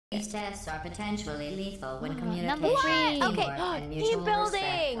These tests are potentially lethal when Number communication, 3. teamwork, and mutual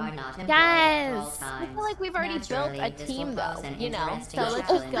respect are not employed at all times. I feel like we've already built a team, though. You know, so let's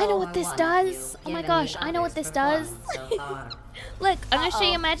Oh, just go. I know what this does. Oh my gosh, I know what this does. Look, I'm gonna show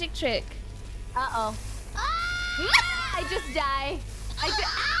you a magic trick. Uh-oh. Ah! I just die.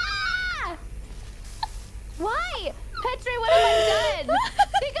 Ah! Why? Petri, what have I done?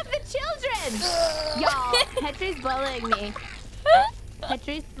 Think of the children! Y'all, Petri's bullying me.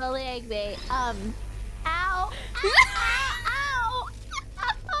 Petri's bullying me. Ow. Ow, ow, ow.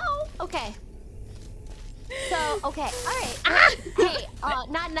 Okay. So, okay, alright. Hey,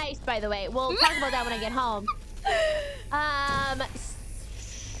 not nice, by the way. We'll talk about that when I get home.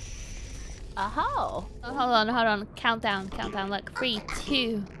 Oh, hold on. Countdown. Look, 3,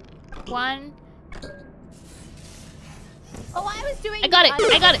 2, 1. Oh, I was doing. I got it. Oh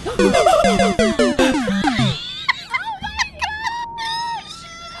my gosh!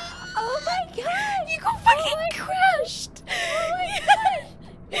 Oh my god! You got fucking crushed. Oh my gosh!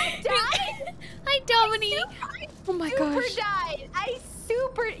 You died. Hi, Dominique. Oh my gosh.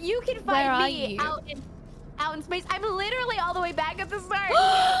 Super died. You can find me out in space. I'm literally all the way back at the start.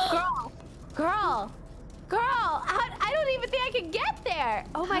 Girl. I don't even think I can get there.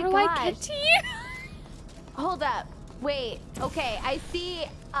 Oh my gosh. How do I get to you? Hold up. Wait. Okay, I see.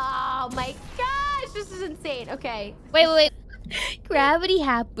 Oh my gosh, this is insane. Okay. Wait. Gravity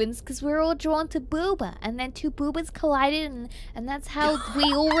happens because we're all drawn to booba, and then two boobas collided, and that's how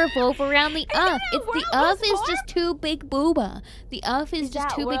we all revolve around the Earth. The Earth is just too big booba. The Earth is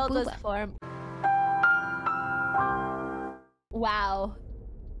just too big booba. Wow.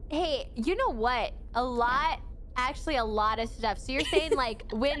 Hey, you know what? Actually a lot of stuff. So you're saying like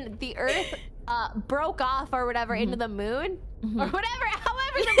when the Earth broke off or whatever into the moon or whatever,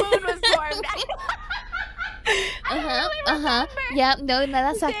 however the moon was formed. Yeah, no,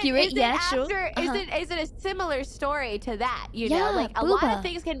 that's accurate. Yeah, sure. Is it a similar story to that? You know, like a lot of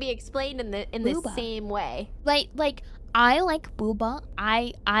things can be explained in the same way. Like I like booba.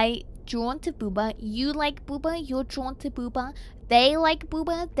 I drawn to booba. You like booba. You're drawn to booba. They like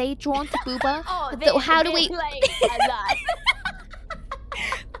booba. They drawn to booba. How do we?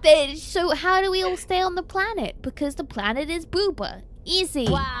 So how do we all stay on the planet? Because the planet is booba. Easy.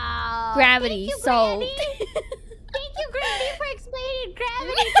 Wow. Gravity solved. Thank you, Granny, for explaining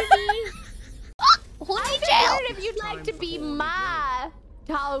gravity to me. I wondered if you'd like to be my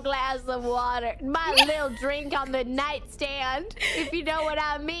tall glass of water, my little drink on the nightstand, if you know what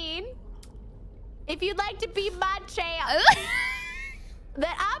I mean. If you'd like to be my champ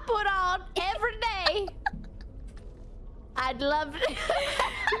that I put on every day, I'd love it.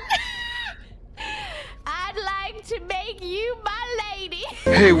 I'd like to make you my lady.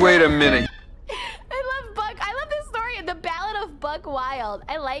 Hey, wait a minute. I love this story, the Ballad of Buck Wild.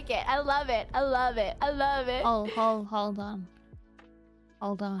 I like it. I love it. Oh, hold on.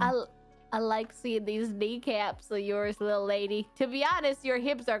 I like seeing these kneecaps of yours, little lady. To be honest, your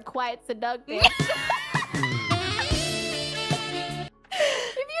hips are quite seductive. If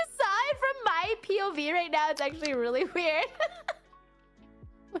you saw it from my POV right now, it's actually really weird.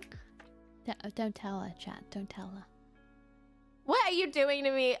 Don't tell her, chat. Don't tell her. What are you doing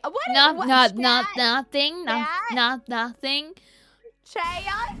to me? Nothing. Nothing.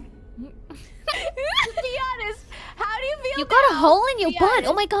 Chat? To be honest, how do you feel? You got a hole in your butt.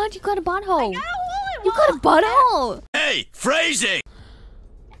 Oh my god, you got a butthole. I got a hole in You got a butthole. Hey, phrasing.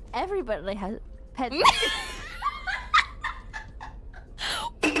 Everybody has pets.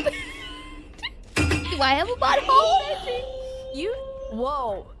 Do I have a butthole?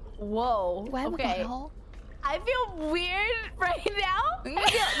 Whoa. Do I have a butthole? I feel weird right now.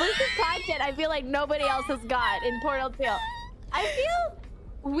 This is content I feel like nobody else has got in Portal 2. I feel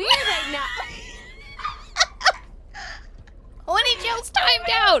weird right now. Honey Jill's timed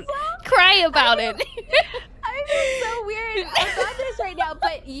out. Cry about it. I feel so weird about this right now,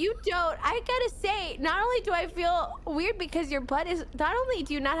 but you don't. I gotta say, not only do I feel weird because your butt is, not only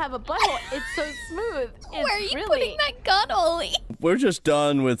do you not have a butthole, it's so smooth. Where are you putting that gun, Oli? We're just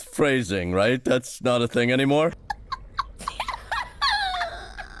done with phrasing, right? That's not a thing anymore.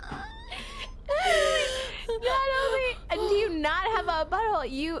 Not only do you not have a butthole,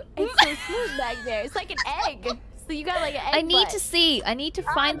 it's so smooth back there. It's like an egg. So you got like an egg I need butt. to see. I need to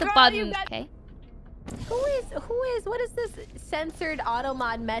find the girl, button. Okay. What is this censored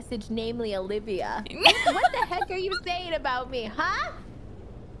automod message, namely Olivia? What the heck are you saying about me, huh?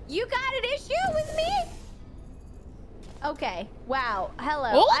 You got an issue with me? Okay, wow,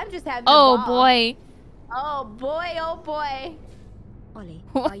 hello, Oh. I'm just having Oh a ball. boy. Oh boy, oh boy. Oli,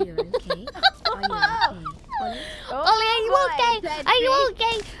 are you okay? Are you okay? Ollie, are you okay? Are you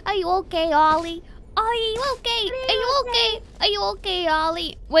okay? Are you okay, Ollie? Are you okay? Are you okay? Are you okay,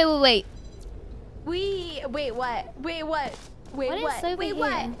 Ollie? Wait. Wait, what? Wait, what? Wait, What what? is over Wait, here?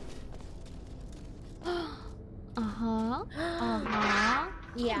 what?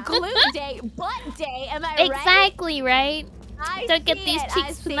 Yeah. Glute day, butt day, am I right? Exactly, right? I Don't get see these it, cheeks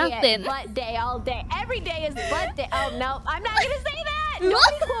I for see nothing. It. Butt day all day. Every day is butt day. Oh, no. I'm not going to say that.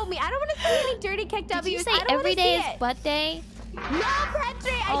 Nobody quote me. I don't want to see any dirty kicked Did W's. you say I don't every wanna day see is it. butt day? No,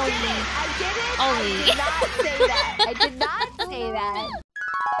 Petri, I didn't. Ollie. I did not say that. I did not say that.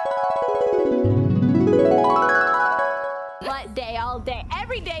 Butt day all day.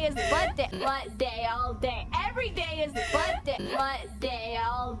 Every day is butt day. Butt day all day. Every day is butt day. Butt day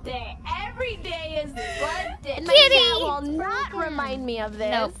all day. Every day is butt day. My chat will not remind me of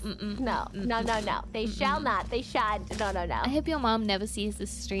this. Nope. No. They shall not. They shan't. No. I hope your mom never sees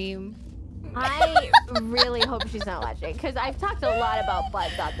this stream. I really hope she's not watching, because I've talked a lot about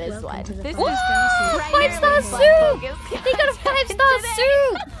butts on this one. This is 5-star soup! He got a 5-star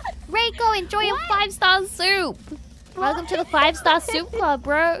soup! Reiko, enjoy your 5-star soup! Welcome to the 5-star soup club,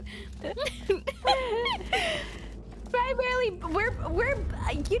 bro. Primarily, we're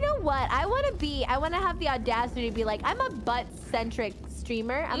you know what? I want to have the audacity to be like, I'm a butt-centric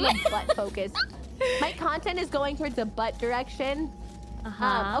streamer. I'm a butt-focused. My content is going towards the butt direction.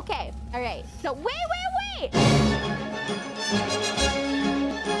 Okay. All right. So, wait.